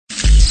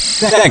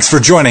Thanks for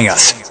joining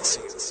us.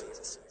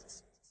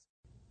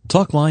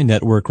 Talkline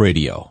Network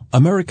Radio,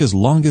 America's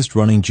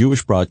longest-running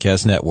Jewish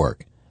broadcast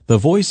network, the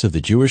voice of the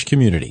Jewish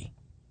community.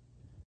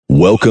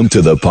 Welcome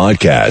to the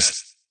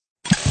podcast.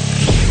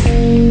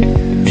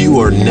 You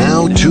are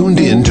now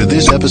tuned in to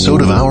this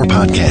episode of our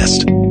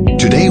podcast.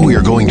 Today we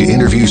are going to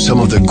interview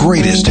some of the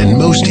greatest and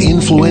most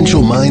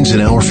influential minds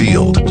in our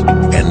field.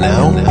 And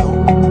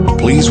now,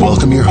 please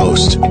welcome your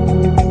host.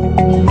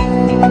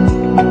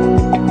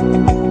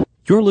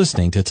 You're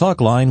listening to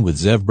Talkline with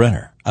Zev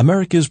Brenner,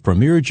 America's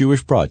premier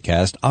Jewish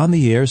broadcast on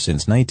the air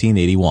since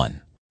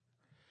 1981.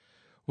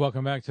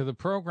 Welcome back to the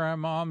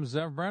program. I'm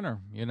Zev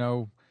Brenner. You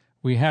know,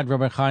 we had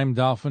Rabbi Chaim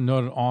Dalfin,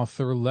 noted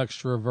author,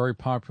 lecturer, very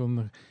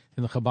popular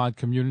in the Chabad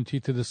community,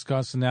 to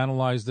discuss and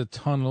analyze the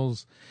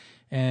tunnels.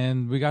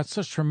 And we got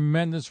such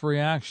tremendous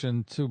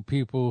reaction to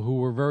people who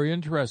were very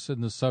interested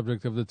in the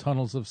subject of the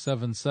tunnels of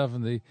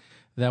 770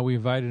 that we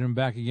invited him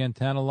back again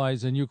to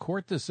analyze a new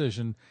court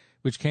decision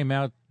which came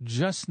out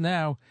just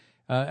now,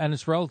 and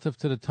it's relative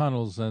to the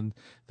tunnels. And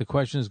the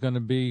question is going to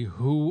be,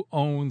 who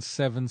owns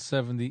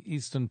 770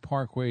 Eastern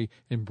Parkway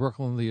in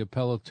Brooklyn? The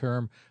appellate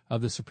term of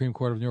the Supreme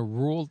Court of New York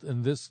ruled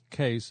in this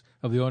case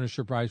of the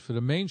ownership rights for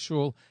the main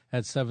shul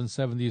at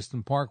 770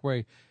 Eastern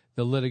Parkway.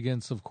 The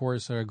litigants, of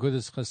course, are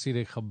Agudas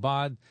Chasidei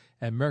Chabad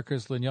and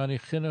Merkez Linyani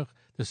Chinuch,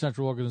 the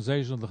central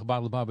organization of the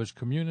Chabad Lubavitch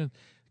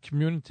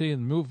community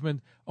and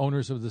movement,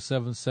 owners of the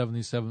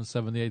 770,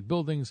 778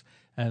 buildings,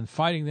 and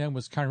fighting them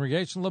was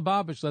Congregation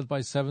Lubavitch, led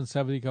by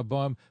 770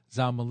 Gaboim,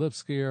 Zalman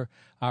Lipskier,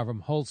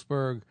 Avram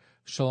Holzberg,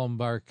 Shalom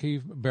Bar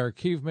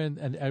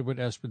Kievman, and Edward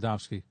S.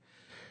 Brodowski.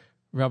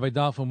 Rabbi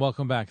Dalfin,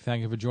 welcome back.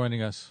 Thank you for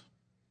joining us.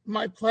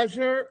 My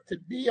pleasure to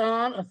be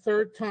on a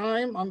third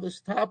time on this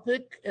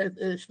topic.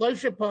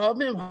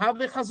 Chazaka,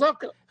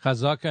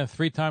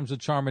 3 times the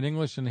charm in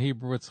English. In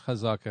Hebrew, it's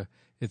Chazaka.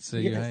 It's a,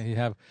 Yes. you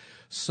have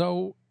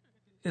so.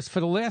 It's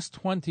for the last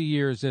 20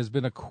 years, there's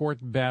been a court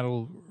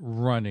battle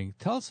running.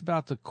 Tell us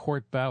about the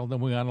court battle, then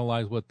we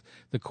analyze what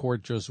the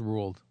court just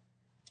ruled.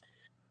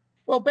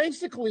 Well,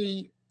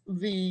 basically,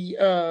 the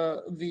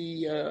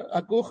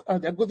Agudas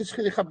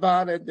Chasidei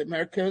Chabad and the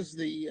Merkez,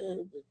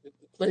 the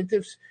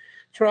plaintiffs,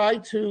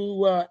 tried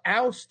to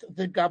oust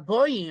the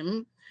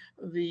Gaboim,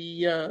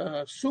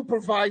 the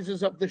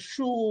supervisors of the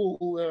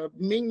Shul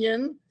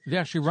minyan. They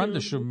actually run the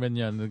Shul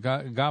minyan. The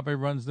Gabe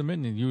runs the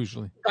minyan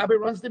usually.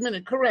 Gabe runs the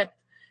minyan, correct.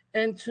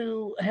 And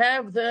to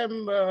have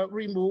them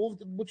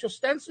removed, which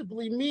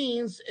ostensibly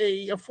means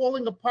a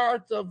falling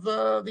apart of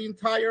the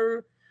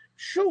entire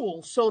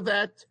shul, so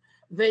that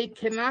they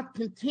cannot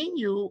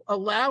continue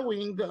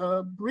allowing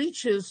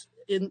breaches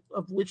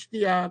of which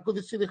the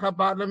Agudas Chasidei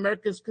Chabad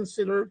America is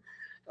considered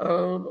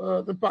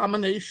the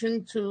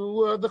abomination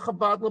to the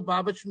Chabad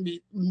Lubavitch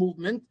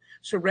movement,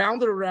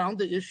 surrounded around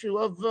the issue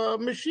of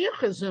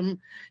Mashiachism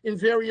in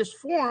various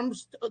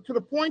forms to the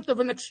point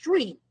of an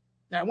extreme.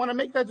 Now, I want to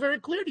make that very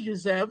clear to you,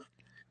 Zev.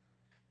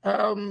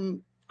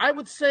 I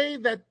would say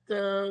that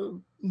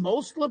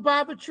most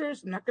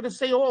Lubavitchers, I'm not going to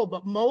say all,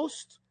 but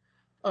most,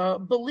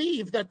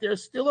 believe that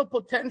there's still a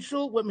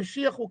potential when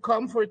Mashiach will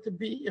come for him to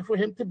be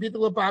the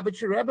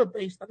Lubavitcher Rebbe,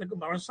 based on the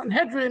Gemara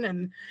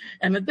Sanhedrin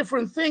and the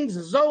different things,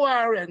 the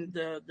Zohar and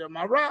the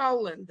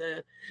Maral and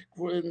the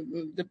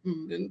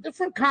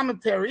different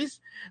commentaries.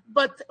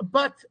 But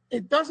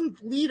it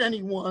doesn't lead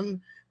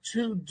anyone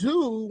to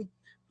do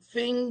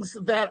things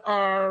that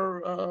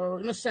are,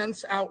 in a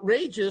sense,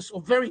 outrageous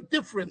or very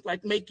different,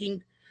 like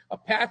making a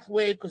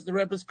pathway because the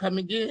Rebbe's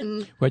coming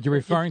in. What you're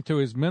referring to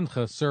is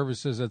Mincha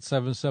services at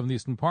 770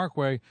 Eastern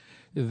Parkway.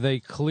 They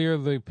clear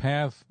the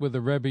path where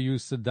the Rebbe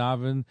used to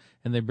daven,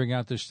 and they bring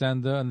out the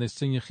Shtenda, and they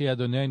sing Yechi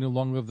Adonenu,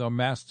 long live our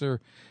master,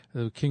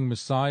 King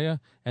Messiah,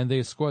 and they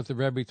escort the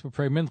Rebbe to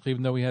pray Mincha,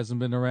 even though he hasn't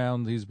been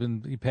around.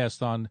 He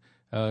passed on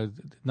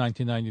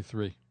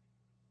 1993.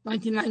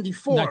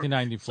 1994.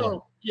 1994.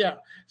 So yeah.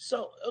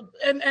 So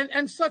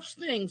and such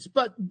things.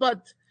 But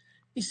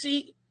you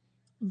see,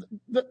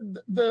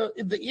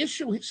 the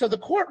issue. So the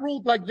court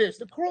ruled like this.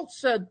 The court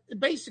said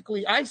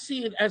basically, I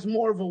see it as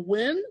more of a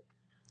win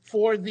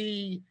for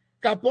the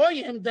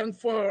Gaboyim than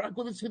for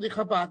Agudas Chasidei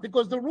Chabad,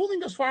 because the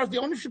ruling as far as the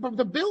ownership of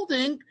the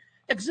building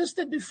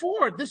existed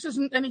before. This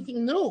isn't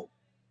anything new.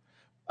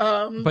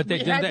 But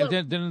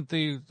didn't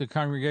the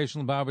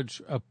Congregation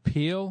Lubavitch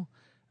appeal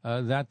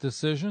that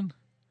decision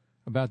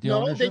about the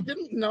ownership?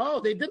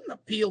 They didn't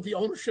appeal the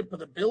ownership of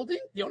the building.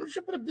 The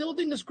ownership of the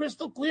building is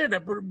crystal clear.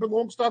 That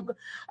belongs to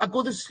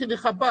Agudas Chasidei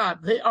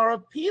Chabad. They are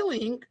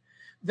appealing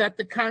that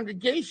the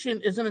congregation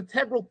is an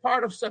integral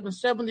part of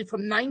 770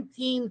 from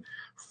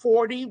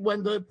 1940,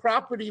 when the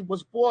property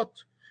was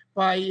bought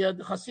by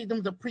the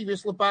Hasidim, the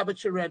previous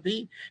Lubavitcher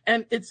Rebbe,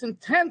 and its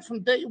intent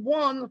from day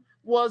one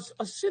was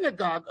a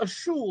synagogue, a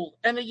shul,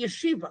 and a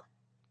yeshiva.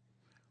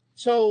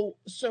 So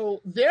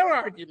their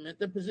argument,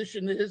 the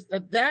position is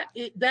that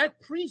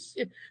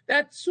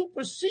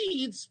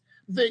supersedes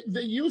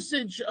the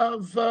usage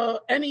of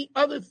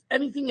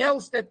anything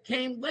else that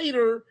came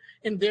later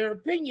in their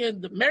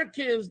opinion, the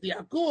Merkez, the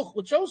Aguch,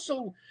 which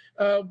also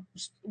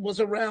was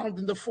around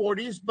in the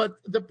 40s, but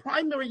the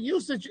primary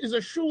usage is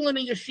a shul and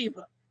a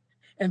yeshiva.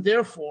 And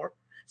therefore,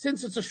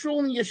 since it's a shul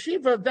and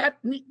yeshiva, that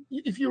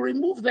if you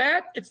remove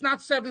that, it's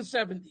not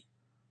 770.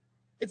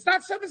 It's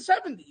not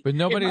 770. But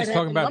nobody's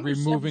talking about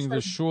removing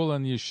the shul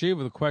and the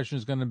yeshiva. The question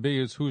is going to be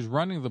is who's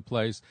running the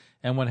place.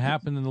 And what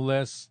happened in the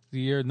last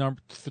year,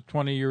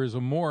 20 years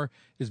or more,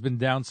 has been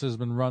downstairs, has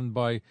been run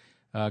by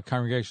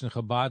Congregation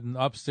Chabad, and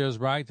upstairs,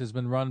 right, has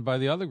been run by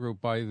the other group,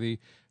 by the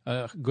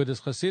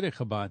Gudas Hasidic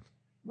Chabad.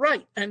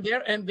 Right. And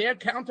their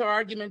counter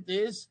argument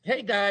is,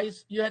 hey,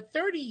 guys, you had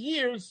 30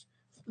 years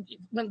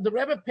when the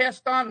Rebbe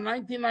passed on in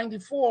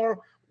 1994.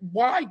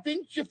 Why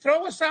didn't you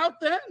throw us out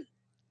then?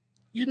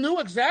 You knew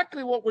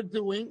exactly what we're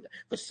doing.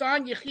 The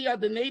San Yechia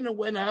Denena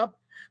went up.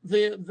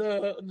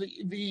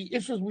 The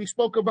issues we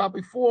spoke about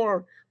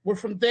before were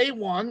from day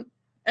one,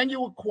 and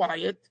you were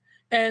quiet,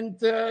 and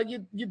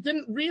you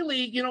didn't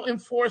really,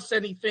 enforce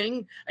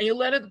anything, and you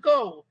let it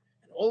go.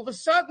 And all of a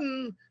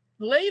sudden,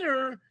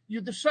 later,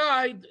 you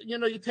decide,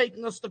 you're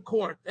taking us to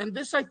court. And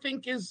this, I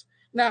think, is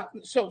now.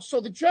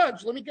 So the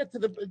judge. Let me get to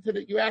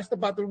the. You asked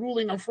about the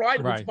ruling on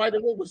Friday, right, which, by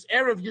the way, was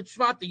Erev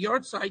Yitzvat, the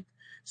yard site.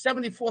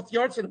 74th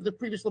yard site of the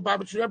previous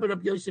Lubavitcher Rebbe,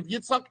 Rabbi Yosef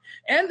Yitzchak,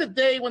 and the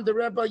day when the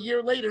Rebbe, a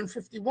year later in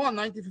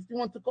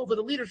 1951, took over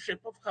the leadership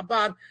of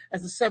Chabad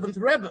as the seventh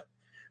Rebbe.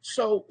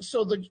 So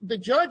the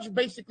judge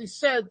basically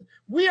said,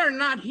 we are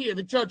not here,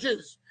 the judge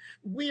is,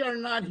 we are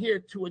not here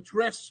to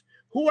address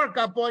who are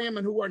Gaboyim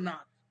and who are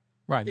not.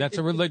 Right, that's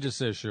a religious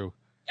issue.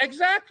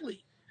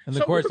 Exactly. And the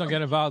courts don't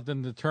get involved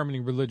in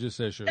determining religious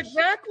issues.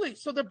 Exactly.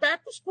 So they're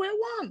back to square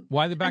one.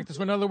 Why they're back to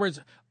square one? In other words,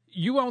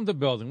 you own the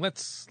building.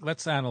 Let's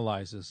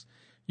analyze this.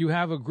 You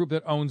have a group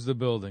that owns the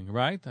building,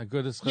 right? A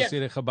Gudas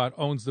Hasidic Chabad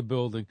owns the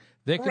building.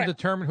 They can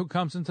determine who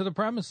comes into the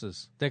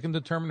premises. They can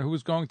determine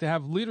who's going to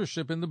have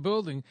leadership in the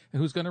building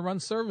and who's going to run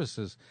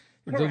services.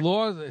 Correct. The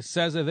law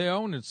says that they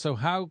own it. So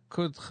how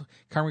could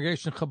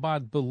Congregation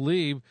Chabad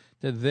believe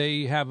that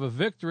they have a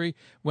victory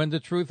when the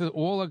truth is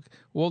all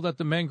that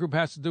the main group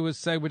has to do is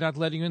say we're not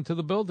letting you into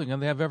the building,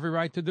 and they have every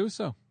right to do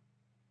so?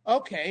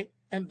 Okay,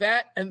 and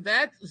that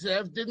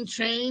Zev didn't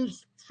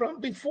change from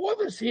before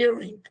this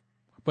hearing.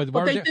 But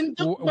weren't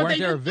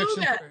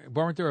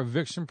there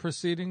eviction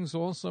proceedings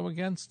also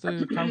against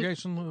the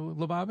Congregation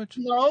Lubavitch?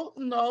 No.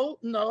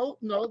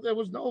 There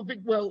was no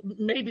eviction. Well,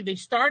 maybe they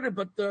started,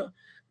 but the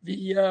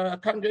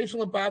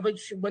Congregation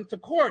Lubavitch went to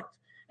court.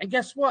 And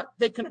guess what?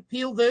 They can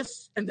appeal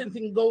this, and then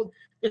they can go.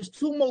 There's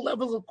two more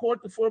levels of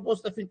court before it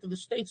goes, I think, to the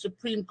state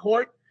Supreme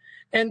Court.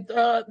 And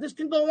this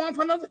can go on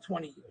for another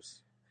 20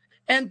 years.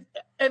 And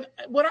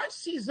what I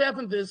see, Zev,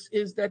 in this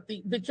is that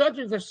the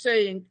judges are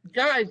saying,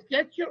 guys,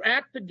 get your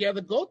act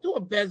together, go to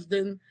a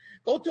Bezdin,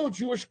 go to a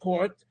Jewish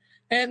court,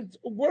 and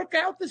work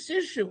out this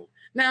issue.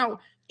 Now,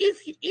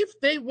 if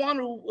they want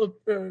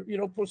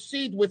to,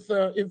 proceed with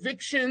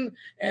eviction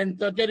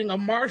and getting a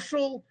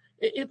marshal,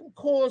 it will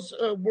cause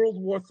World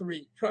War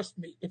III. Trust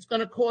me, it's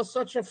going to cause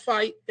such a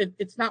fight.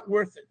 It's not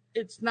worth it.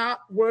 It's not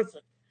worth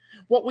it.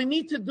 What we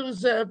need to do,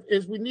 Zev,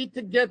 is we need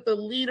to get the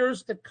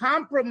leaders to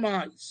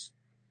compromise.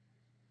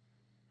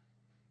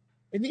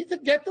 We need to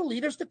get the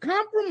leaders to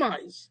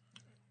compromise.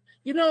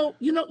 You know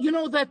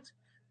that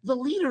the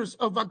leaders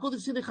of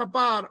Agudas Hasidic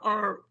Chabad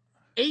are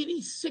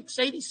 86,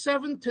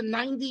 87 to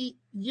 90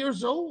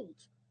 years old.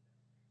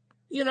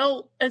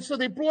 And so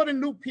they brought in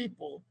new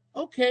people.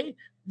 Okay,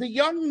 the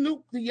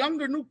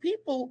younger new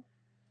people,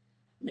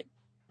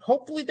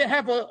 hopefully they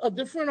have a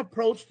different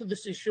approach to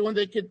this issue, and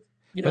they could.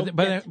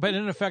 But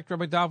in effect,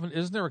 Rabbi Dalfin,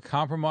 isn't there a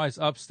compromise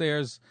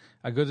upstairs,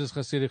 Agudas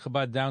Hasidic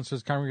Chabad,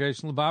 downstairs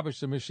Congregation Lubavitch,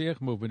 the Mashiach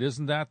movement?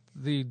 Isn't that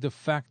the de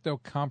facto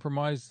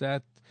compromise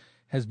that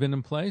has been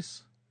in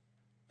place?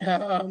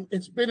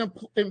 It's been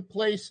in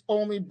place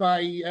only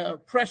by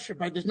pressure,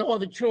 there's no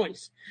other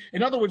choice.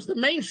 In other words, the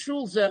main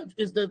shul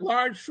is the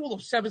large shul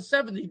of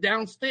 770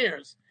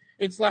 downstairs.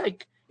 It's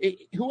like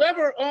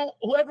whoever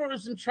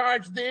is in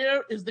charge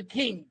there is the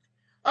king.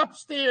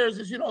 Upstairs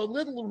is, a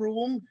little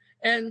room,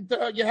 and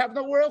you have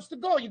nowhere else to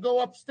go. You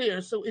go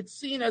upstairs. So it's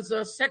seen as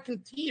a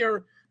second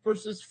tier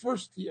versus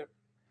first tier.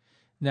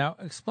 Now,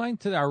 explain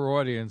to our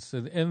audience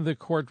that in the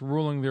court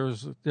ruling,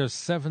 there's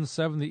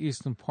 770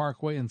 Eastern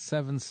Parkway and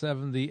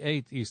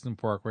 778 Eastern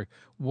Parkway.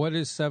 What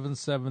is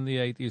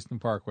 778 Eastern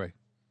Parkway?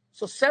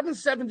 So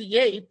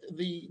 778,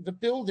 the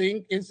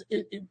building it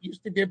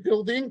used to be a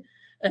building.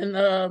 And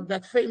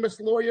that famous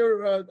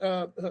lawyer,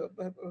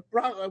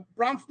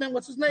 Bronfman,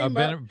 what's his name?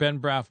 Ben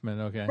Brafman,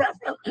 okay.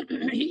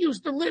 He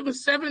used to live in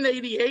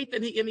 788,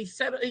 and he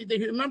said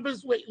he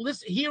remembers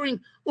hearing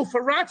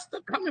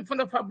Ufaratsta coming from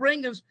the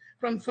Fabrengens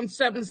from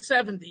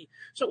 770.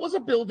 So it was a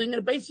building, and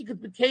it basically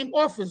became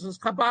offices,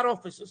 Chabad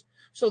offices.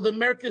 So the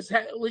Merkez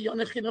Leon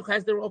Chinuch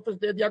has their office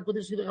there, the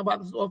Agudas Hasidic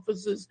Chabad's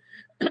offices,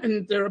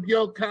 and the Rabbi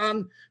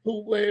Yochanan,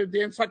 who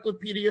the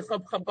Encyclopedia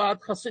of Chabad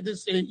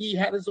Hasidus, he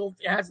has his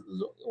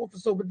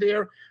office over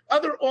there.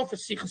 Other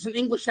offices in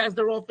English has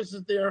their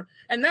offices there,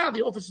 and now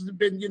the offices have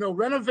been,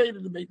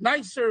 renovated and made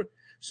nicer.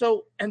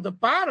 So, and the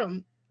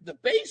bottom the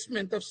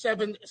basement of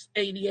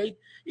 788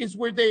 is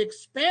where they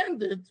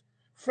expanded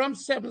from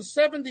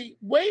 770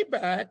 way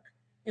back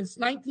in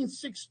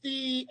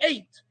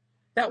 1968.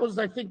 That was,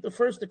 I think, the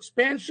first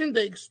expansion.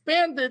 They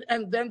expanded,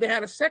 and then they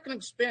had a second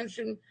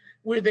expansion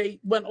where they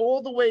went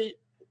all the way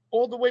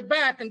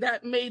back, and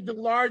that made the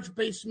large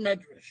base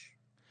medrash.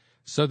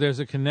 So there's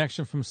a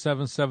connection from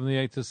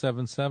 778 to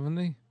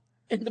 770?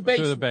 In the basement.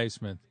 Through the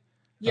basement.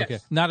 Yes. Okay.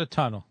 Not a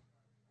tunnel.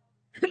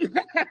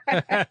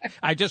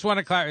 I just want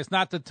to clarify. It's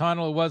not the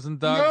tunnel. It wasn't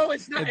dug. No,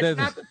 it's not. It's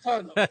not the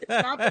tunnel. It's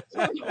not the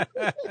tunnel.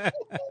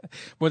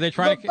 Were they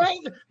trying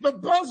the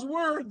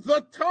buzzword,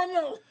 the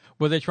tunnel.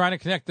 Were they trying to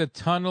connect the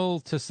tunnel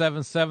to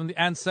 770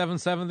 and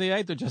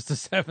 778, or just to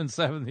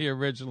 770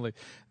 originally?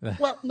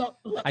 Well, no.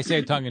 I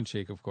say tongue in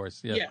cheek, of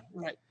course. Yeah.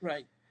 Yeah.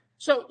 Right.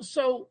 So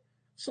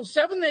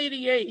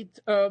 788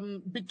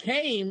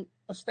 became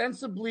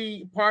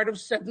ostensibly part of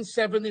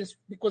 770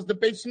 because the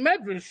base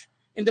medrash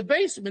in the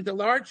basement, the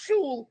large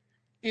shul,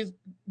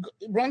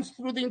 runs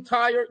through the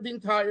entire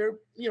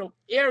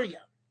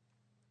area.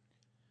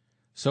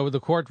 So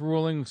the court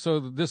ruling. So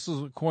this is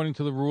according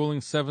to the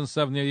ruling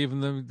 778. Even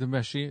the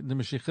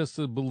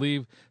Mashiachistas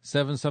believe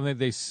 778.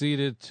 They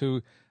ceded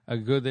to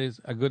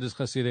Agudas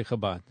Chasidei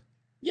Chabad.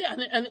 Yeah,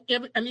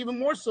 and even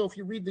more so if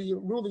you read the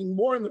ruling.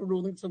 More in the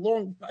ruling, it's a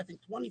long, I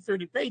think, 20,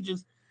 30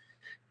 pages.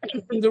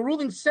 And the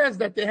ruling says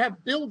that they have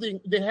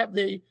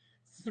the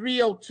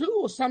 302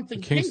 or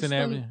something. Kingston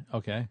Avenue.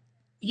 Okay.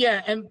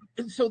 Yeah, and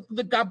so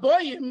the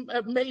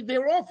Gaboyim made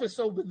their office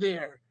over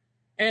there,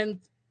 and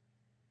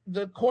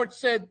the court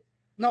said,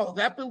 no,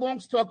 that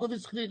belongs to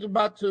Agudas Chasidei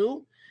Chabad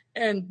too.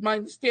 And my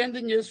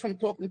understanding is from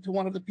talking to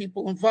one of the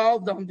people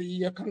involved on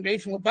the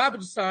Congregational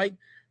Lubavitch side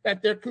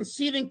that they're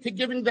conceding to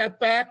giving that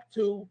back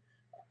to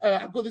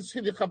Agudas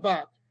Chasidei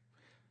Chabad.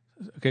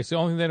 Okay, so the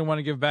only thing they don't want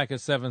to give back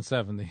is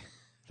 770.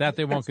 That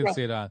they won't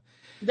concede on.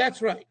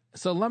 That's right.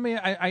 So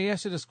I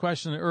asked you this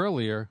question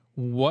earlier.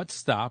 What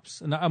stops,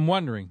 and I'm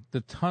wondering,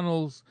 the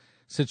tunnels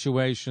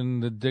situation,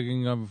 the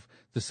digging of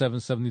the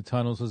 770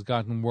 tunnels has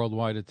gotten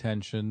worldwide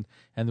attention,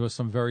 and there were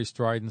some very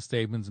strident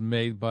statements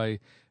made by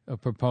a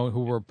proponent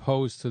who were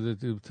opposed to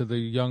the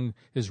young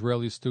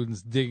Israeli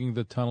students digging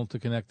the tunnel to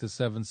connect to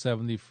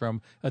 770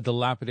 from a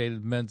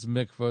dilapidated men's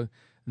mikveh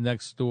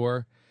next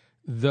door.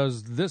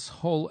 Does this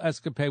whole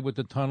escapade with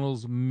the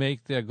tunnels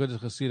make the Agudas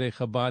Chasidei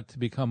Chabad to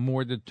become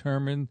more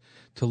determined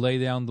to lay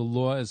down the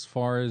law as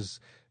far as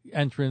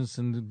entrance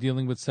and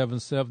dealing with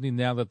 770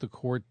 now that the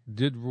court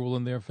did rule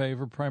in their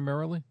favor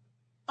primarily?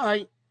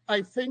 I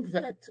think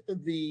that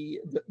the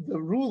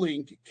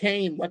ruling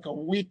came like a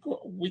week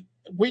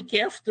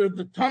after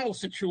the tunnel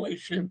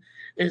situation.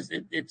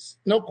 It's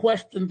no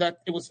question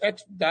that it was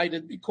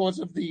expedited because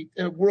of the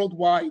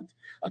worldwide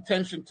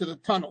attention to the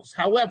tunnels.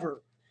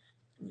 However,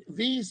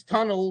 these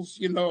tunnels,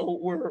 it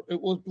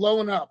was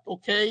blown up,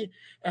 okay,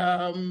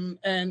 and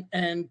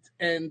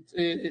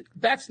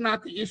that's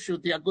not the issue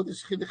the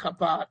Agudas Chasidei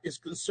Chabad is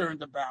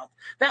concerned about.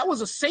 That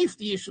was a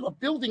safety issue, a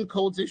building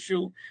codes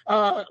issue.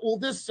 Will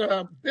this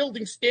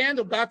building stand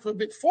or, God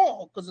forbid,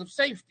 fall because of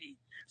safety?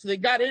 So they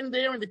got in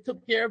there and they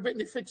took care of it and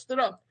they fixed it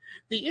up.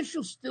 The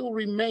issue still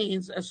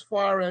remains as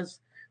far as,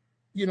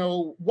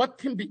 what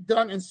can be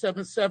done in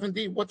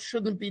 770, what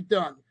shouldn't be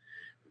done.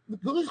 The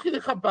Agudas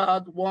Chasidei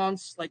Chabad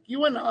wants, like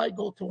you and I,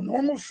 go to a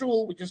normal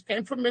shul. We just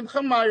came from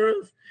Mincha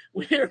Ma'ariv,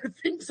 where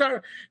things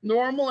are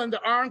normal and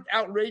there aren't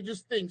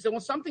outrageous things. And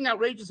when something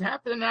outrageous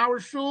happens in our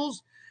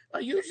shuls,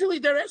 usually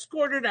they're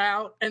escorted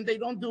out and they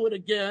don't do it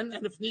again.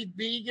 And if need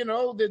be,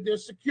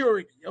 there's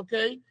security.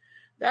 Okay,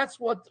 that's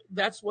what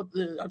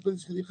the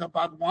Agudas Chasidei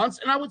Chabad wants.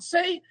 And I would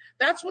say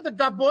that's what the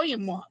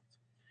Gaboyim want.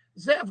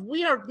 Zev,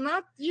 we are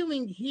not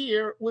dealing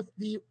here with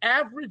the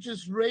average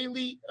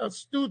Israeli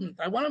student.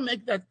 I want to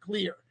make that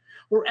clear.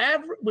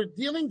 We're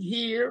dealing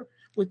here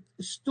with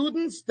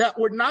students that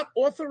were not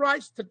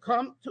authorized to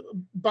come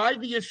by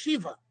the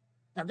yeshiva.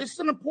 Now, this is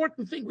an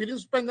important thing. We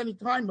didn't spend any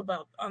time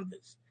on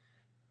this.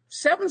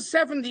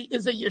 770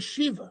 is a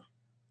yeshiva,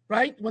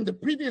 right? When the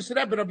previous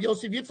Rebbe, Rabbi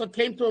Yosef Yitzchak,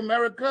 came to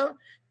America,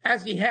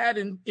 as he had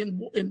in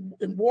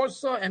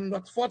Warsaw and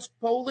Lotfotsk,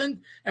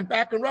 Poland, and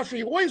back in Russia,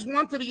 he always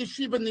wanted a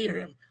yeshiva near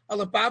him, a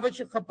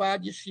Lubavitch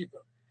Chabad yeshiva.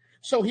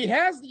 So he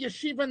has the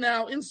yeshiva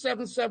now in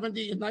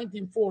 770 in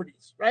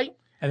 1940s, right?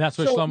 And that's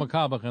where Shlomo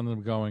Kalbach ended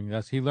up going.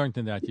 He learned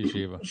in that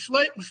yeshiva.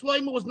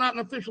 Shlomo was not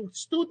an official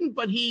student,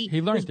 but he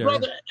learned his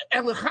brother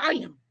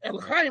Elichaim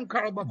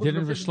Kalbach.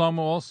 Didn't Shlomo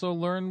also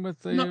learn with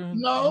the?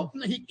 No,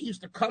 he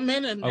used to come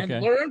in and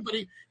learn, but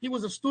he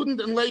was a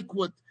student in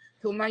Lakewood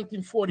till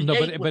 1948.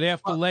 No, but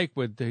after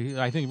Lakewood,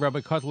 I think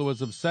Rabbi Kotler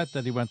was upset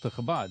that he went to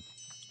Chabad.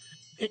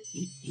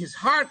 His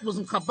heart was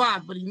in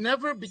Chabad, but he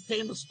never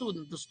became a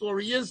student. The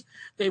story is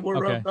they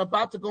were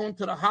about to go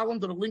into the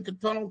Holland or the Lincoln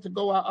Tunnel to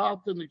go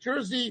out to New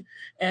Jersey,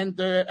 and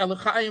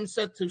Elichaim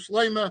said to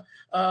Shlomo,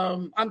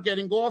 I'm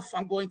getting off,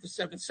 I'm going to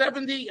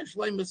 770, and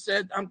Shlomo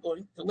said, I'm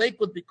going to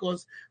Lakewood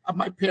because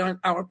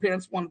our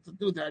parents wanted to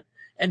do that.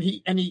 And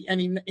he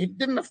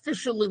didn't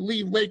officially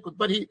leave Lakewood,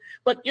 but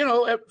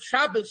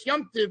Shabbos,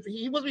 Yom Tov,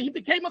 he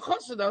became a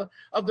chassid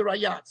of the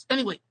Rayats.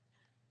 Anyway,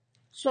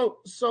 So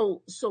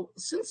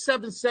since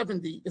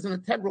 770 is an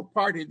integral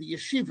part of the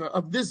yeshiva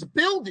of this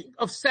building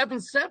of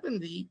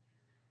 770,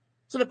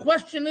 so the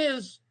question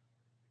is,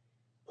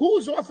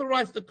 who's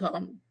authorized to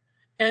come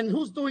and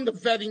who's doing the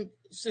vetting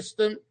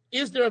system?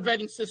 Is there a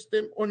vetting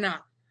system or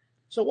not?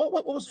 So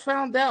what was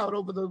found out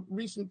over the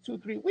recent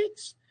 2-3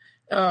 weeks,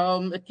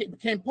 it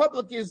became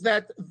public, is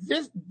that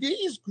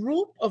these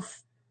group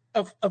of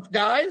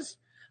guys,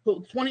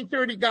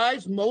 20-30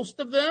 guys, most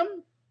of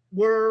them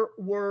were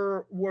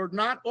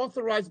not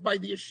authorized by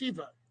the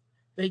yeshiva.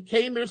 They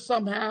came here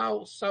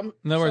somehow.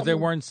 In other words, they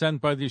weren't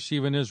sent by the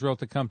yeshiva in Israel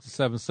to come to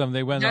 7-7.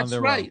 They went on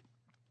their own.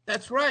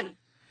 That's right.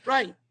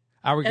 Right.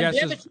 Our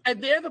guest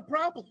they're the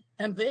problem,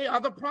 and they are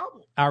the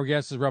problem. Our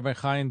guest is Rabbi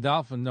Chaim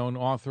Dalfin, known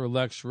author,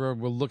 lecturer.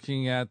 We're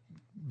looking at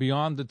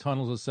beyond the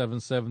tunnels of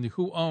 770.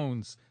 Who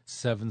owns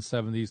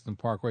 770 Eastern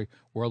Parkway,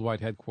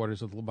 worldwide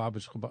headquarters of the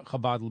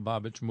Chabad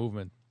Lubavitch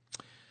movement?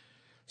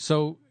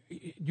 So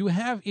you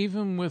have,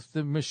 even with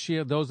the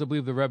Mashiach, those that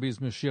believe the Rebbe is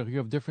Mashiach, you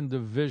have different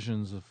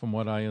divisions from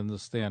what I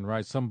understand,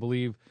 right? Some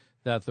believe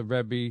that the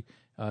Rebbe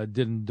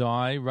didn't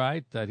die,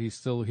 right? That he's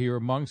still here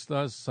amongst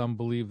us. Some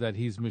believe that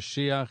he's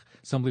Mashiach.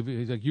 Some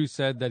believe, like you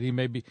said, that he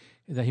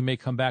may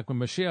come back when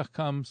Mashiach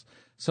comes.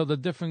 So the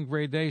different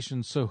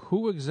gradations. So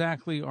who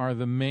exactly are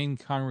the main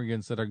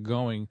congregants that are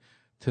going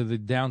to the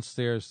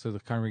downstairs to the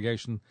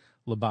congregation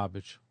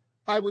Lubavitch?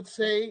 I would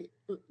say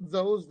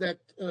those that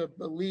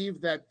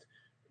believe that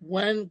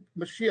when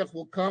Mashiach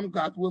will come,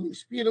 God willing,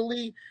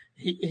 speedily,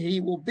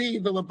 he will be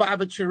the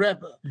Lubavitcher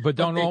Rebbe. But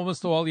don't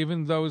almost all,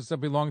 even those that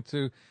belong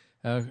to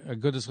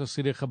Agudas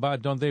Chassidic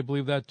Chabad, don't they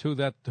believe that too?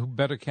 That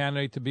better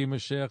candidate to be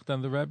Mashiach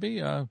than the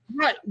Rebbe?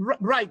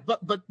 Right. But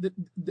the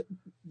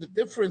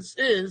difference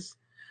is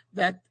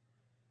that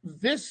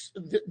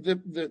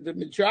the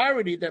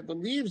majority that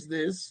believes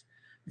this,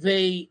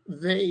 they've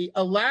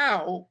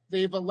allowed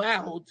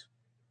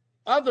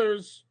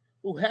others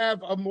who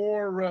have a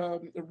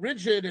more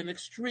rigid and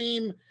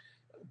extreme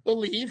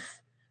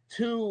belief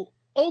to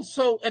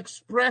also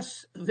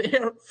express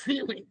their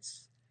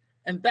feelings.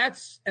 And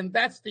that's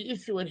the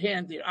issue at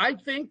hand here. I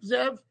think,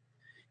 Zev,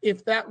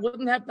 if that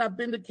wouldn't have not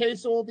been the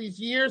case all these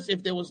years,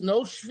 if there was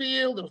no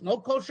shvil, there was no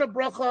kosher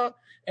bracha,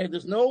 and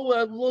there's no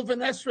lulav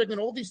and esrog and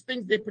all these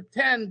things, they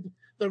pretend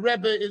the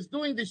Rebbe is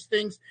doing these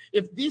things.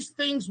 If these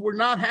things were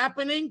not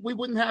happening, we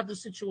wouldn't have the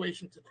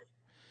situation today.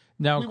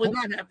 Now, we would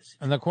not have the situation.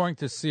 And according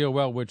to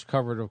COL, which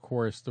covered, of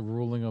course, the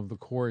ruling of the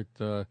court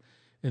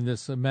in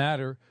this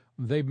matter,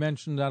 they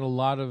mentioned that a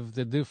lot of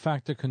the de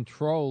facto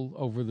control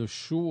over the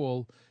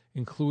shul,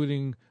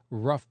 including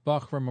rough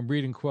Bachram, I'm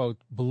reading, quote,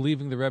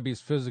 believing the Rebbe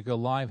is physically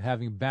alive,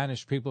 having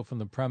banished people from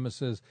the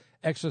premises,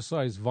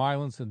 exercised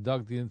violence, and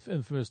dug the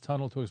infamous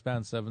tunnel to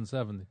expand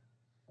 770.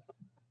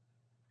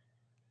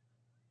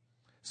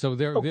 So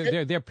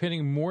they're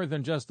pinning more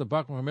than just the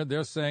Bachram.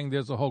 They're saying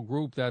there's a whole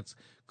group that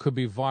could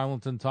be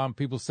violent. And Tom,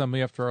 people sent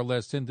me after our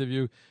last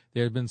interview,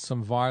 there had been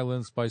some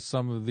violence by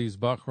some of these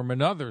Bachram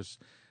and others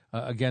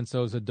against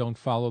those that don't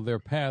follow their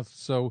path.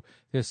 So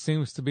there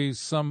seems to be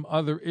some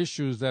other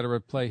issues that are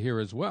at play here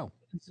as well.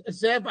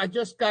 Zev, I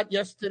just got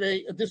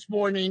this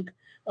morning,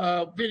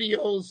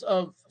 videos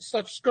of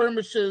such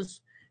skirmishes,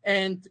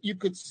 and you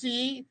could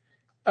see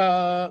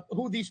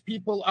who these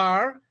people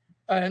are.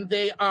 And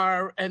they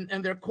are, and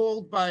they're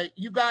called by,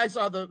 you guys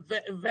are the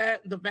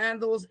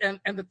vandals and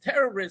the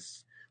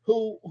terrorists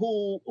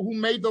who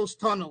made those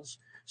tunnels.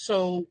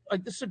 So I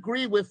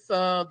disagree with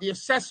the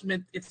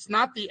assessment. It's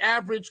not the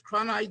average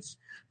Kronites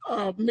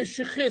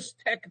Mishichist,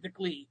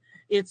 technically.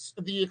 It's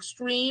the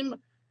extreme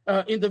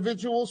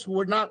individuals who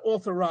are not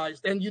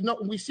authorized. And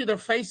we see their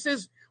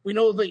faces. We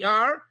know they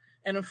are.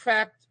 And in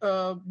fact,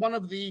 one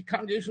of the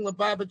Congregation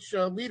Lubavitch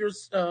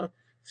leaders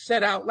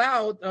said out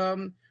loud,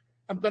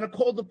 I'm going to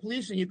call the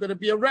police and you're going to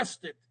be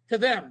arrested. To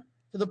them,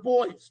 to the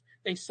boys.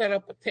 They set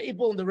up a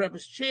table in the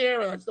Rebbe's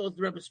chair as though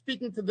the Rebbe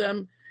speaking to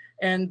them.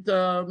 And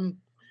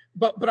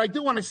but I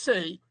do want to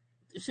say,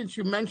 since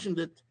you mentioned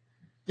it,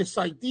 this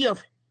idea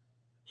of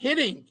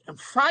hitting and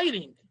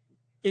fighting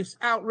is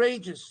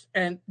outrageous.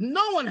 And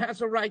no one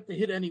has a right to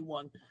hit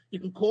anyone. You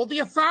can call the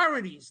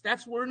authorities.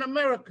 That's we're in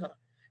America.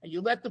 And you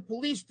let the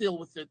police deal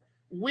with it.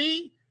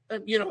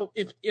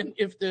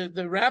 If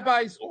the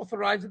rabbis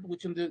authorize it,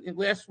 which in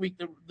last week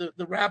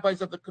the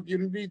rabbis of the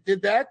community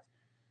did that,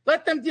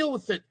 let them deal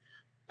with it.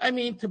 I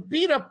mean, to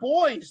beat up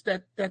boys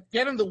that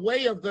get in the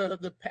way of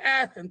the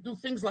path and do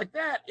things like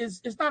that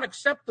is not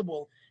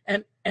acceptable.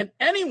 And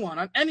anyone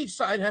on any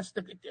side has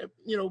to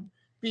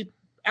be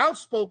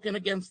outspoken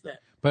against that.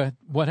 But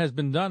what has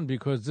been done,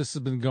 because this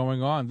has been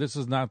going on, this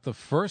is not the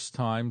first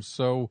time.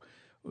 So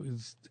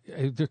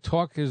the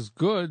talk is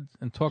good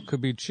and talk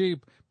could be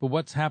cheap, but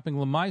what's happening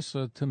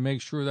Lamaisa to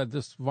make sure that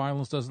this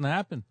violence doesn't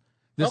happen?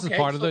 This is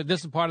part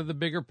of the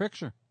bigger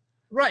picture.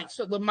 Right.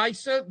 So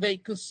Lamaisa, they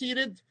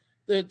conceded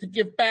to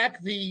give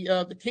back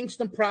the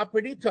Kingston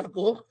property to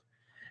Agur.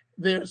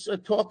 There's a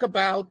talk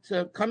about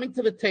coming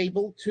to the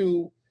table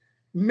to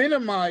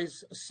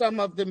minimize some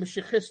of the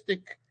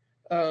Mashiachistic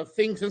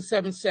things in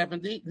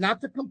 770,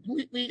 not to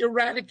completely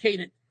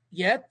eradicate it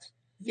yet,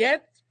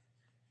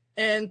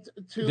 and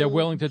they're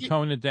willing to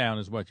tone it down,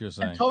 is what you're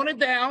saying. Tone it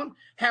down,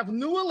 have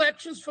new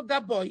elections for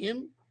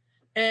Gaboyim,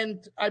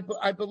 and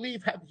I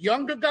believe have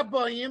younger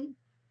Gaboyim,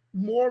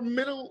 more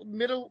middle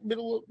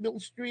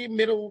stream,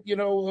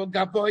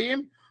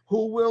 Gaboyim,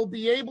 who will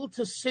be able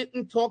to sit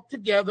and talk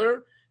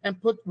together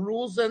and put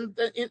rules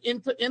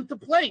into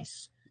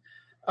place.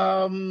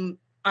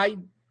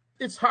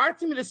 It's hard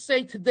for me to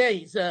say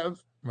today, Zev,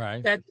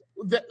 right, that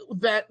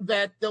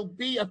there'll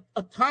be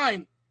a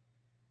time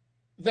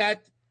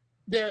that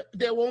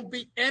there won't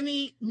be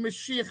any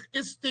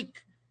Mashiachistic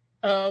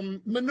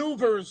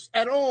maneuvers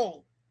at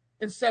all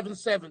in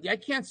 770. I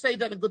can't say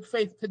that in good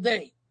faith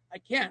today. I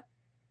can't.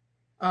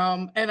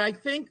 And I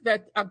think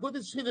that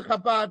Agudas Hidduch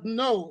Chabad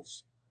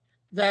knows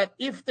that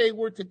if they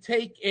were to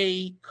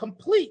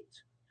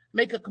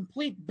make a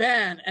complete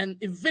ban and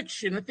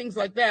eviction and things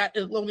like that,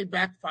 it'll only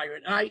backfire.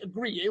 And I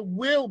agree, it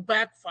will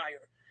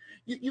backfire.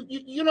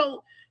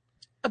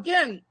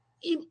 Again,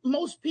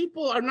 most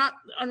people are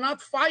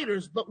not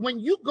fighters, but when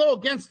you go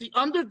against the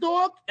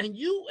underdog and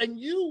you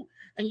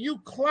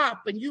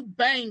clap and you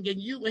bang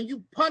and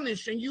you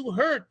punish and you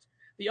hurt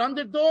the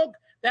underdog,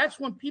 that's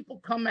when people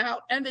come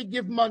out and they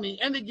give money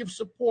and they give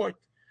support,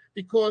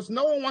 because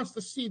no one wants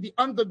to see the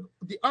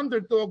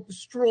underdog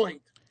destroyed.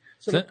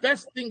 So the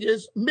best thing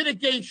is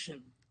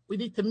mitigation. We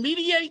need to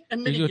mediate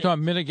and mitigate. You're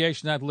talking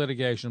mitigation, not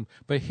litigation.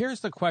 But here's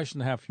the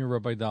question I have from you,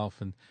 Rabbi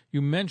Dalfin.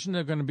 You mentioned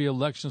there are going to be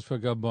elections for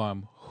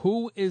Gabam.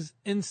 Who is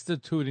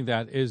instituting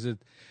that? Is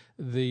it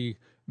the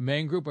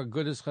main group of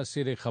Agudas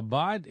Hasidei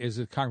Chabad? Is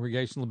it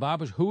Congregation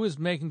Lubavitch? Who is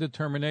making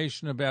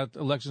determination about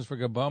elections for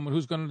Gabam, and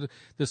who's going to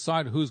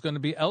decide who's going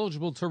to be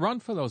eligible to run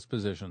for those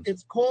positions?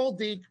 It's called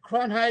the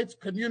Crown Heights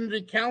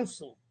Community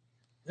Council.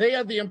 They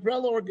are the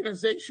umbrella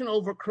organization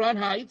over Crown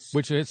Heights.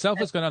 Which itself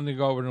is going to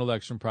undergo an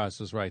election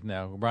process right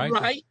now,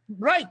 right?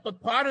 Right.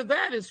 But part of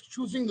that is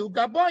choosing new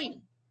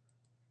Gaboyim.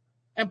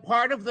 And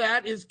part of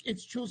that is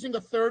it's choosing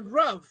a third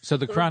Rav. So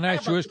the Crown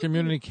Heights Jewish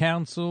Community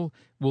Council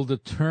will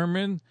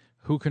determine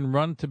who can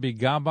run to be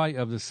Gabbai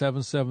of the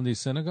 770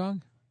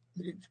 synagogue?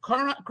 The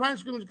Crown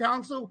Heights Community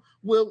Council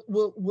will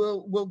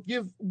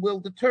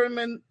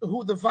determine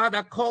who the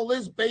Vada Kol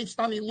is based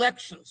on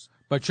elections.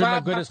 But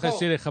shouldn't Agudas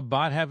Hasidei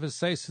Chabad have a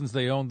say since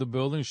they own the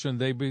building? Shouldn't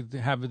they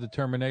have a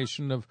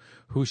determination of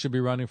who should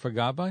be running for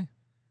Gabbai?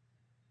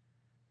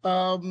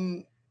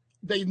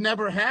 They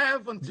never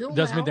have until now.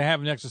 Doesn't mean they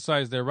haven't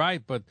exercised their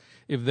right, but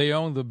if they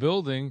own the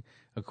building,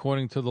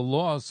 according to the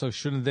law, so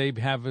shouldn't they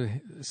have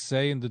a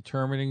say in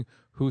determining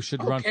who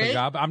should run for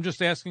Gabbai? I'm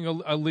just asking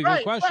a legal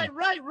question.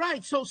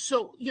 Right. So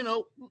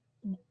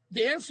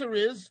the answer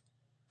is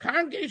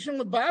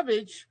Congregation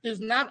Lubavitch is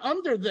not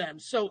under them.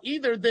 So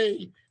either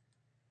they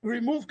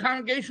remove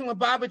Congregation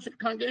Lubavitch if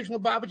Congregation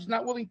Lubavitch is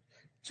not willing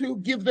to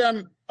give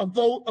them a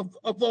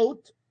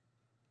vote,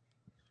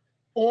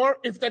 or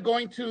if they're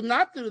going to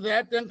not do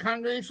that, then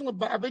Congregation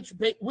Lubavitch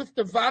with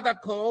the Vada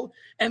Kol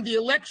and the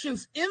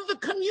elections in the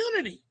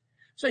community.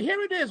 So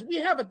here it is. We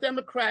have a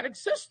democratic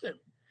system.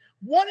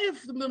 What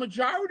if the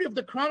majority of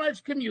the Crown Heights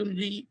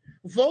community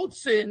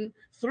votes in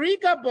 3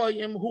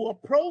 Gaboyim who are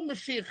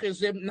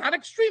pro-Mashiachism, not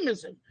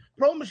extremism,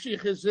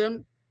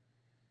 pro-Mashiachism?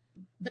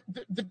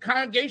 The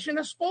congregation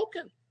has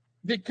spoken.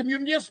 The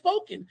community has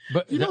spoken.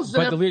 But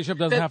the leadership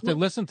doesn't have to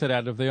listen to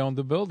that if they own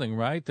the building,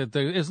 right?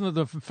 Isn't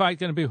the fight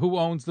going to be who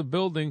owns the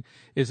building?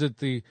 Is it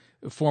the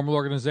formal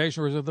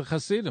organization or is it the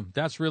Hasidim?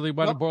 That's really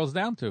what it boils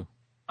down to.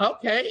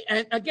 Okay,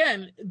 and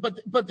again, but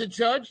the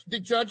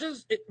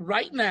judges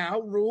right now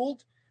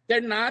ruled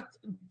they're not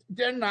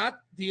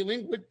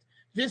dealing with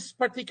this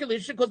particular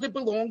issue because it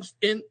belongs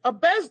in a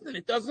bezdin.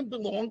 It doesn't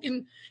belong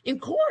in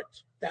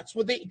court. That's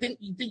what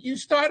you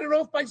started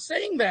off by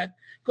saying that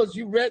because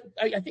you read,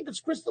 I think it's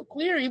crystal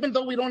clear, even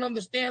though we don't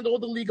understand all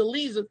the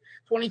legalese of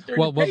 20,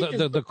 30 pages.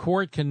 Well, the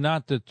court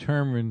cannot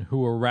determine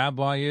who a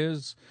rabbi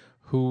is,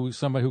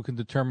 somebody who can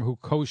determine who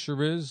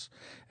kosher is,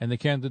 and they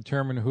can't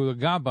determine who a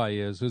gabbai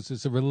is.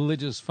 It's a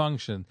religious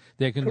function.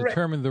 They can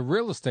determine the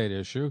real estate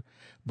issue,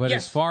 but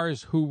as far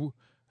as who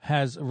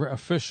has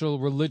official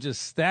religious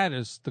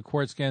status, the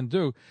courts can't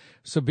do.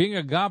 So being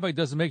a gabbai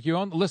doesn't make you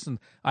own. Listen,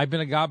 I've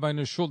been a gabbai in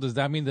a shul. Does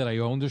that mean that I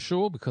own the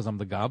shul because I'm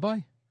the gabbai?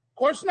 Of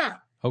course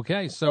not.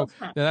 Okay, so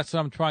that's what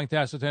I'm trying to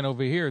ascertain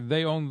over here.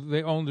 They own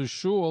the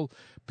shul.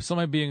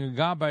 Somebody being a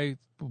gabbai,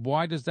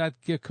 why does that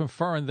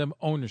confer on them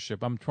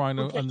ownership? I'm trying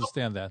to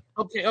understand that.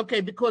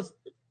 Okay, because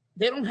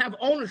they don't have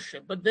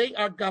ownership, but they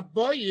are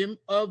gaboyim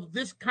of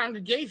this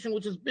congregation,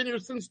 which has been here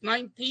since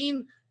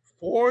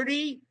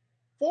 1940.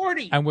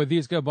 And were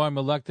these gaboyim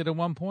elected at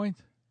one point?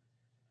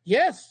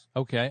 Yes.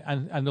 Okay,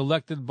 and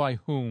elected by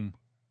whom?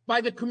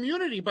 By the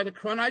community, by the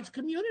Crown Heights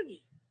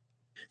community.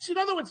 See, in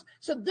other words,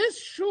 so this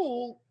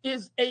shul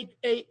is a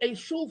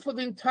shul for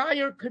the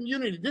entire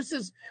community. This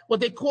is what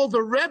they call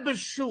the Rebbe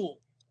shul.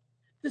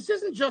 This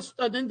isn't just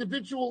an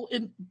individual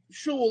in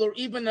shul or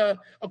even a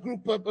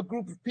group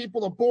of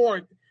people, a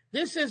board.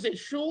 This is a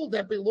shul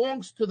that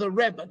belongs to the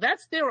Rebbe.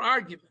 That's their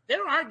argument.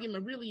 Their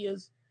argument really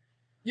is,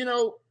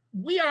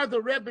 we are the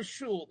Rebbe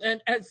shul,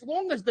 and as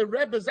long as the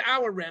Rebbe is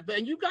our Rebbe,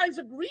 and you guys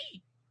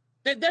agree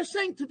They're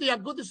saying to the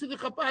Agudas the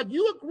Chabad,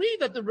 you agree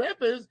that the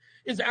Rebbe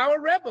is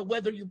our Rebbe,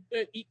 whether you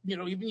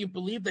even you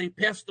believe that he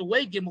passed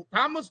away, Gimel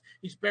Tammuz,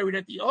 he's buried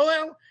at the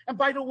Ohel. And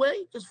by the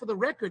way, just for the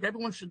record,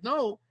 everyone should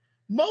know,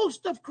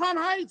 most of Crown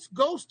Heights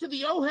goes to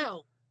the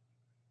Ohel.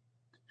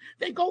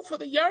 They go for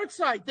the yard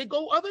site. They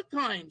go other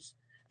times.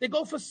 They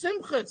go for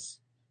Simchas.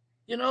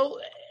 In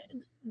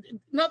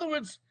other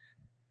words,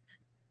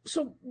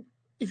 so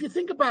if you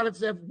think about it,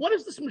 Zev, what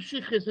is this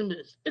Mashiachism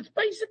is? It's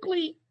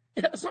basically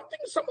something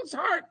in someone's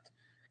heart.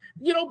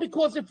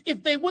 Because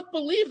if they would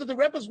believe that the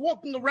Rebbe's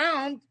walking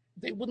around,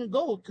 they wouldn't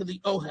go to the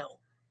Ohel.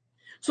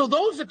 So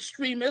those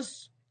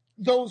extremists,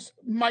 those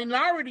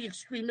minority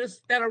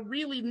extremists that are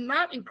really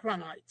not in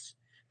Crown Heights,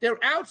 they're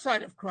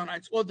outside of Crown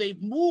Heights, or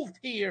they've moved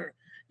here,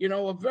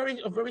 a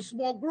very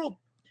small group.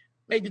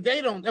 Maybe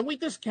they don't, and we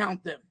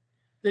discount them.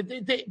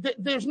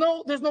 There's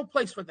no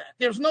place for that.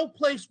 There's no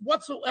place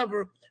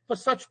whatsoever for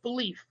such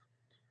belief.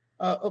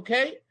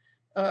 Okay,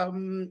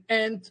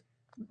 and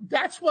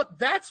that's what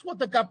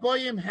the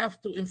Gaboyim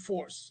have to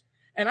enforce.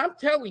 And I'm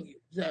telling you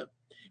that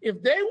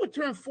if they were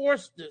to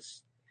enforce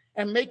this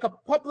and make a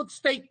public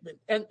statement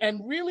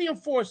and really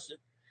enforce it,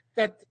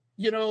 that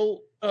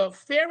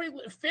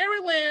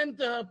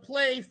Fairyland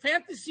play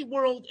Fantasy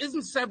World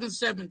isn't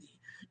 770.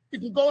 You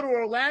can go to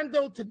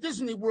Orlando to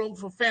Disney World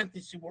for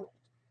Fantasy World.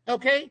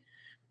 Okay?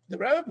 The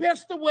Rebbe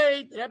passed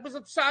away. The Rebbe's a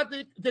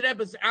tzaddik. The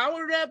Rebbe's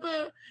our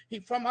Rebbe. He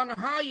from on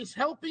high is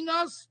helping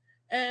us.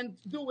 And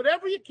do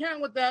whatever you can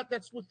with that.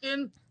 That's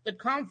within the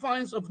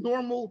confines of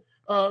normal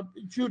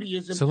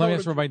Judaism. So let me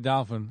ask Rabbi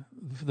Dalfin,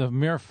 the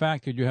mere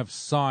fact that you have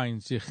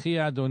signs, Yechi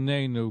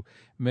Adonenu,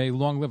 may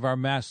long live our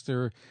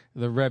master,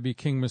 the Rebbe,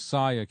 King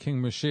Messiah,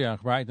 King Mashiach,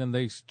 right? And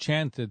they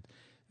chanted,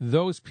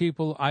 those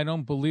people, I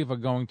don't believe, are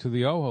going to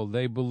the Ohel.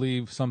 They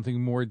believe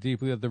something more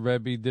deeply, that the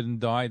Rebbe didn't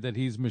die, that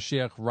he's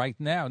Mashiach right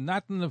now,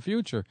 not in the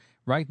future.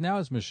 Right now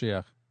is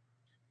Mashiach.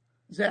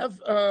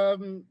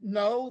 Zev,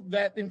 no,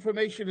 that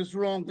information is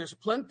wrong. There's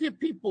plenty of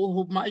people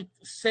who might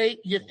say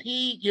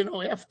Yechi,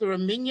 after a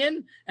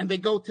minyan, and they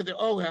go to the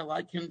Ohel.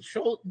 I can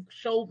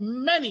show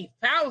many,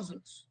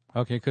 thousands.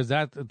 Okay, because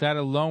that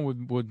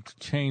alone would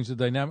change the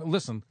dynamic.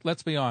 Listen,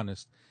 let's be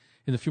honest.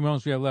 In the few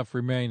moments we have left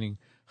remaining,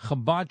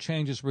 Chabad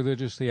changes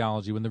religious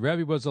theology. When the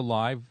Rebbe was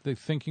alive, the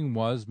thinking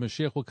was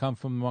Mashiach will come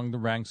from among the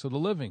ranks of the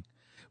living.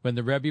 When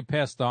the Rebbe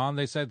passed on,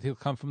 they said he'll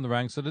come from the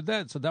ranks of the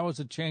dead. So that was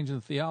a change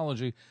in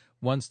theology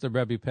once the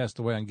Rebbe passed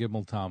away on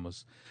Gimel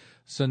Tammuz.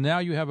 So now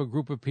you have a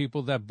group of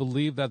people that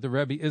believe that the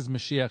Rebbe is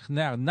Mashiach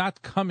now,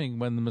 not coming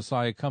when the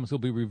Messiah comes. He'll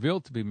be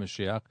revealed to be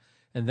Mashiach.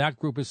 And that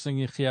group is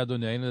singing Yechi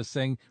Adonai, and they're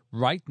saying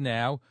right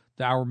now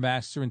that our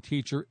master and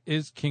teacher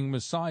is King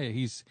Messiah.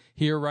 He's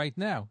here right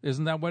now.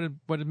 Isn't that what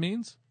it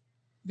means?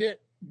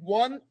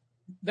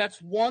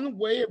 That's one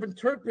way of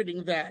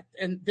interpreting that.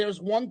 And there's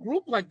one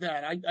group like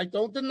that. I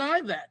don't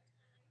deny that.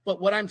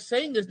 But what I'm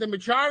saying is the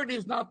majority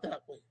is not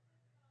that way.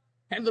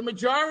 And the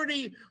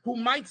majority who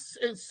might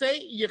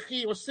say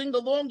Yechi or sing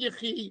along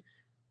Yechi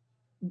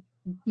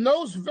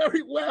knows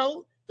very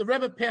well the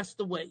Rebbe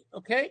passed away,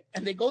 okay?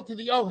 And they go to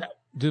the Ohel.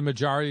 Do the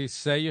majority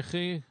say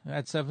Yechi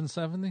at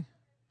 770?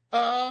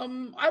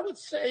 I would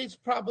say it's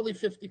probably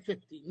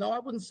 50-50. No, I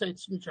wouldn't say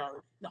it's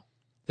majority, no.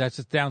 That's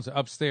just down to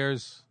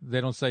upstairs.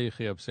 They don't say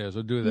Yechi upstairs,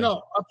 or do they?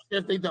 No,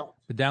 upstairs they don't.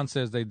 But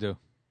downstairs they do.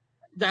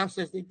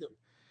 Downstairs they do.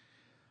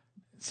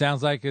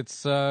 Sounds like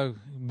it's,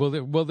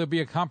 will there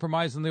be a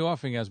compromise in the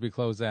offing as we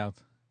close out?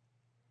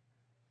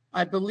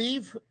 I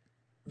believe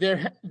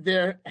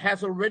there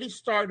has already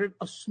started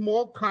a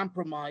small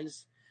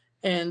compromise,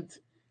 and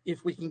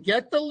if we can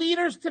get the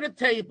leaders to the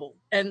table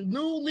and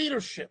new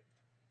leadership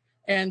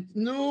and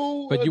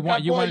new... But you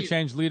want to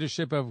change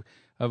leadership of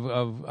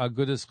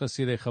Agudas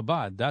Chasidei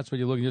Chabad. That's what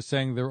you're looking. You're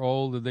saying they're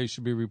old and they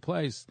should be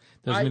replaced.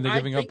 Doesn't mean they're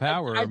giving up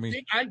power.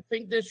 I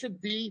think there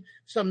should be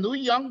some new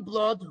young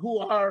blood who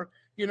are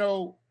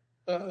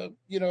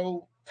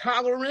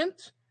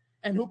tolerant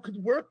and who could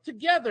work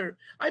together.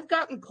 I've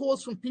gotten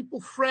calls from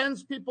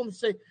friends, people who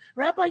say,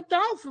 Rabbi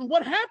Dalfin,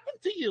 what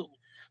happened to you?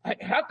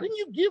 How can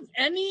you give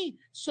any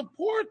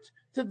support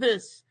to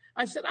this?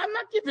 I said, I'm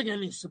not giving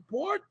any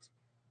support.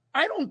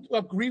 I don't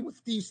agree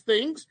with these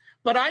things,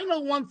 but I know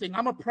one thing.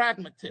 I'm a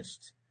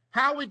pragmatist.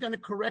 How are we going to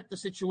correct the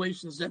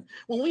situations? And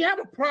when we have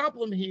a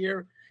problem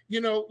here,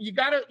 you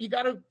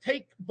gotta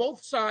take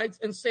both sides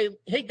and say,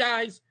 hey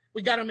guys,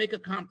 we got to make a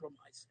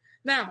compromise.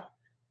 Now,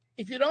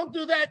 if you don't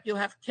do that, you'll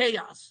have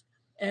chaos.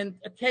 And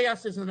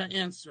chaos isn't an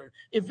answer.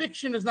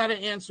 Eviction is not an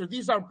answer.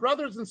 These are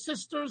brothers and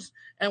sisters,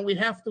 and we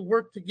have to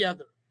work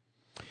together.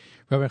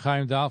 Rabbi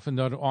Chaim Dalfin,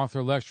 Noto,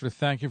 author, lecturer,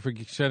 thank you for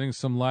shedding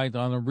some light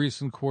on a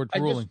recent court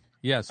ruling.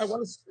 Yes. I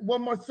want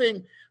one more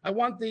thing. I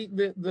want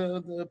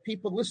the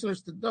people,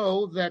 listeners, to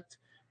know that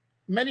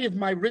many of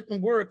my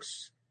written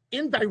works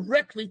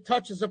indirectly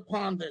touches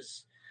upon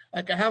this.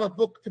 Like I have a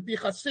book, To Be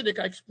Hasidic.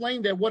 I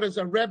explain there what is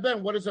a Rebbe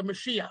and what is a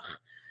Mashiach.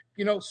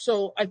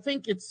 So I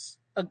think it's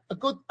a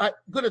good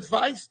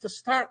advice to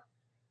start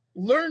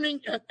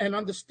learning and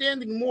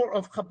understanding more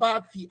of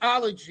Chabad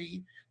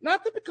theology,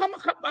 not to become a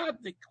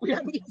Chabadnik.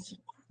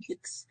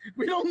 Chabadniks.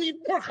 We don't need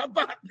more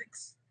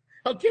Chabadniks.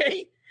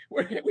 Okay?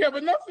 We have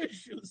enough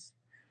issues.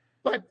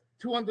 But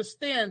to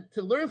understand,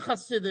 to learn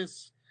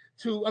Hasidus,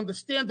 to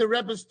understand the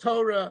Rebbe's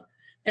Torah,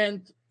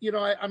 and,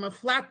 I'm a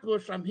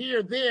Flatbush, I'm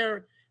here,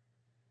 there.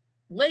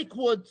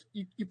 Lakewood,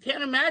 you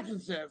can't imagine,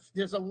 Zev.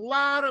 There's a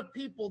lot of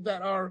people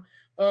that are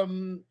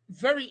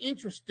very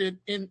interested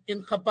in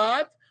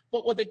Chabad,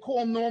 but what they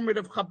call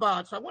normative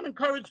Chabad. So I want to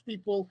encourage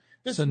people.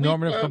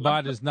 Normative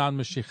Chabad is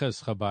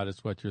non-Mashiachas Chabad,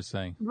 is what you're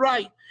saying.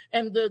 Right.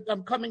 And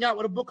I'm coming out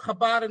with a book,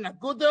 Chabad and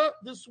Aguda,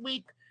 this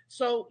week.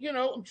 So,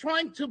 I'm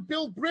trying to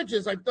build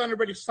bridges. I've done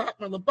already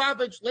Satmar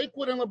Lubavitch,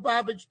 Lakewood and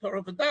Lubavitch,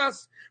 Torah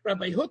Vadas,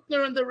 Rabbi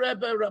Hutner and the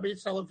Rebbe, Rabbi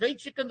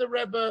Soloveitchik and the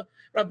Rebbe,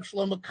 Rabbi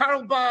Shlomo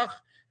Karlbach.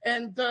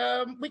 And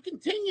we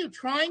continue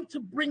trying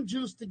to bring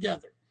Jews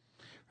together.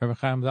 Rabbi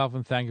Chaim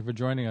Dalfin, thank you for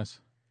joining us.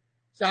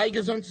 Sei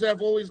gesund, Zev,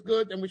 always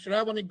good, and we should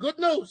have only good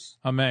news.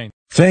 Amen.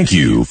 Thank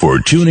you for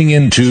tuning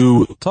in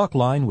to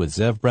Talkline with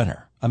Zev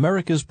Brenner,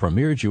 America's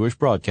premier Jewish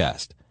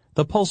broadcast,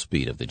 the pulse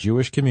beat of the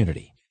Jewish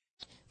community.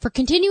 For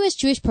continuous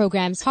Jewish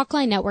programs,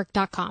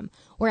 TalklineNetwork.com,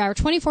 or our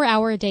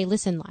 24-hour-a-day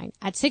listen line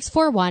at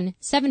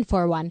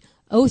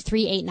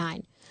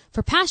 641-741-0389.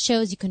 For past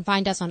shows, you can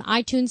find us on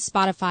iTunes,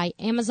 Spotify,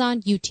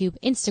 Amazon, YouTube,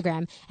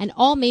 Instagram, and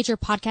all major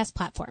podcast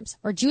platforms,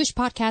 or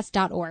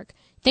jewishpodcast.org.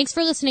 Thanks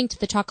for listening to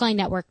the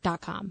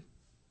TalklineNetwork.com.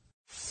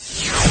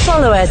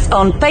 Follow us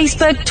on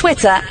Facebook,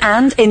 Twitter,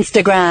 and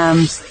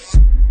Instagram.